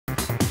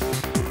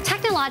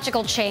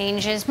Technological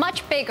change is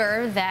much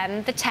bigger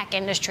than the tech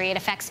industry. It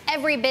affects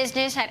every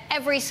business at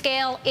every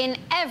scale in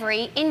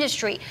every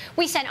industry.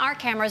 We sent our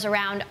cameras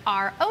around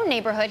our own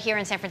neighborhood here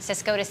in San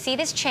Francisco to see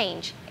this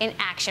change in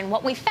action.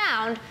 What we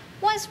found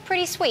was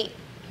pretty sweet.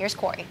 Here's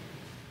Cory.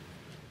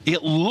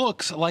 It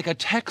looks like a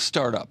tech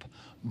startup,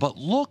 but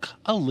look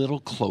a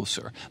little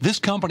closer. This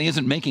company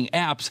isn't making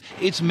apps,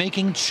 it's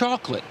making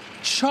chocolate.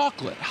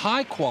 Chocolate,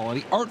 high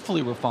quality,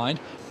 artfully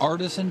refined,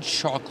 artisan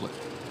chocolate.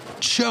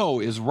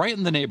 TCHO is right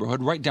in the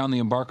neighborhood, right down the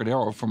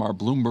Embarcadero from our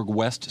Bloomberg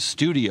West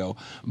studio.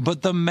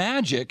 But the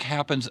magic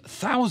happens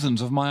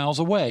thousands of miles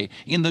away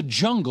in the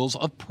jungles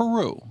of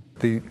Peru.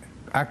 The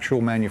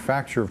actual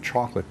manufacture of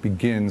chocolate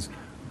begins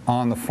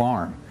on the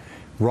farm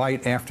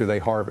right after they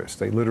harvest.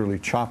 They literally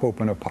chop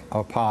open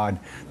a pod,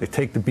 they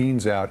take the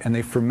beans out, and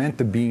they ferment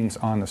the beans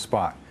on the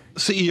spot.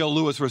 CEO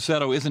Louis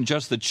Rossetto isn't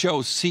just the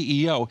TCHO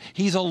CEO,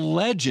 he's a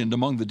legend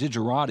among the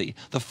Digerati,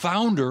 the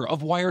founder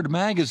of Wired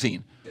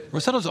magazine.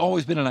 Rossetto's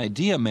always been an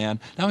idea man.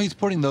 Now he's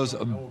putting those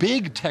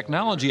big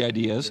technology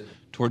ideas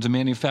towards the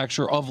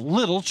manufacture of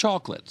little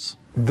chocolates.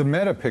 The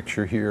meta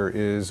picture here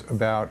is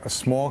about a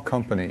small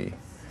company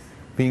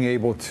being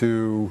able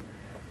to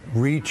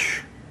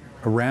reach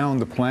around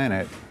the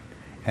planet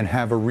and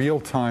have a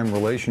real-time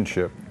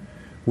relationship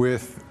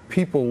with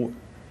people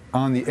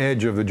on the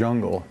edge of the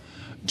jungle.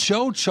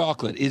 TCHO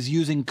Chocolate is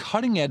using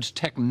cutting-edge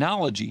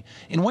technology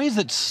in ways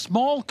that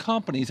small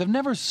companies have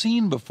never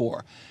seen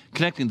before,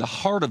 connecting the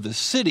heart of the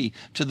city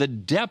to the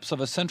depths of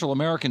a Central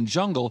American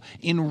jungle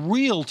in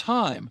real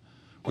time.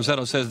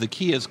 Rossetto says the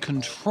key is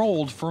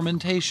controlled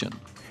fermentation.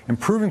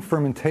 Improving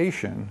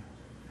fermentation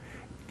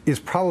is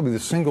probably the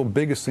single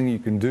biggest thing you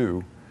can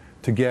do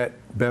to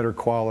get better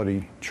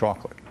quality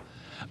chocolate.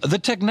 The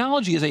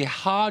technology is a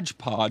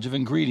hodgepodge of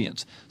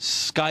ingredients: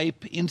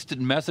 Skype,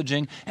 instant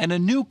messaging, and a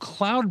new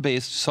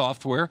cloud-based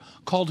software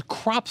called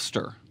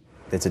Cropster.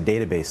 It's a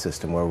database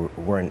system where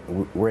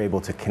we're able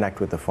to connect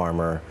with the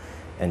farmer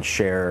and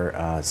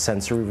share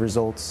sensory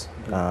results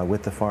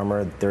with the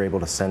farmer. They're able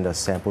to send us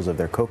samples of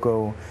their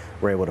cocoa.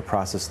 We're able to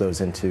process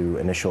those into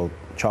initial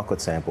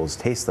chocolate samples,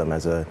 taste them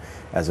as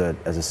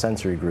a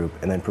sensory group,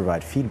 and then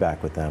provide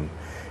feedback with them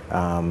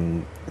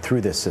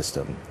through this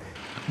system.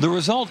 The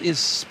result is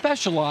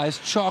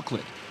specialized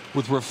chocolate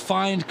with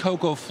refined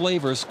cocoa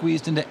flavor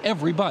squeezed into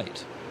every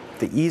bite.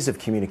 The ease of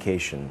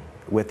communication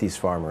with these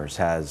farmers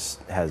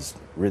has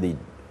really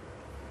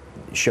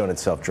shown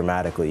itself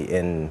dramatically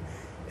in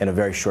a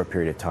very short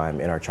period of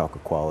time in our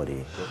chocolate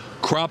quality.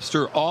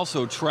 Cropster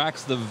also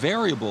tracks the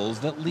variables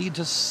that lead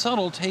to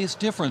subtle taste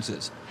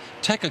differences.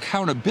 Tech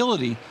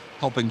accountability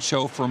helping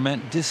TCHO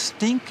ferment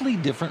distinctly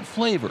different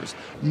flavors: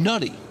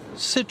 nutty,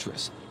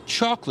 citrus,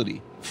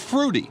 chocolatey,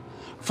 fruity.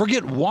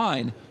 Forget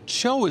wine,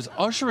 TCHO is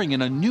ushering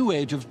in a new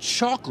age of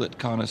chocolate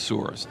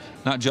connoisseurs,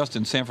 not just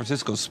in San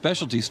Francisco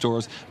specialty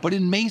stores, but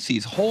in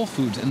Macy's, Whole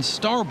Foods, and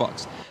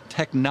Starbucks.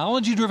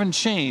 Technology-driven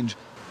change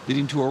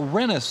leading to a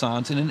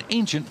renaissance in an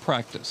ancient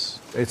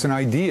practice. It's an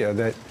idea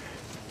that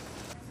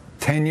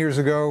 10 years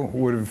ago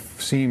would have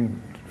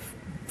seemed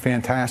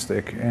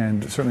fantastic,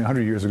 and certainly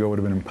 100 years ago would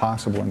have been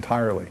impossible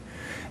entirely.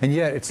 And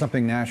yet it's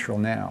something natural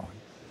now.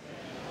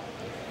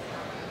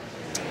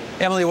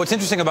 Emily, what's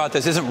interesting about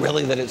this isn't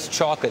really that it's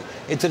chocolate.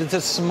 It's that it's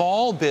a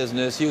small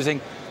business using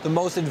the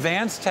most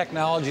advanced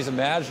technologies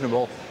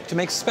imaginable to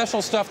make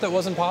special stuff that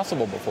wasn't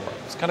possible before.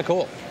 It's kind of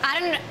cool.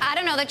 I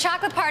don't know. The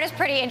chocolate part is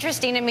pretty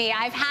interesting to me.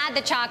 I've had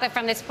the chocolate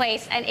from this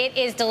place, and it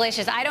is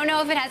delicious. I don't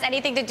know if it has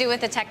anything to do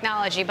with the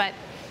technology, but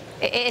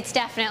it's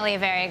definitely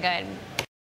very good.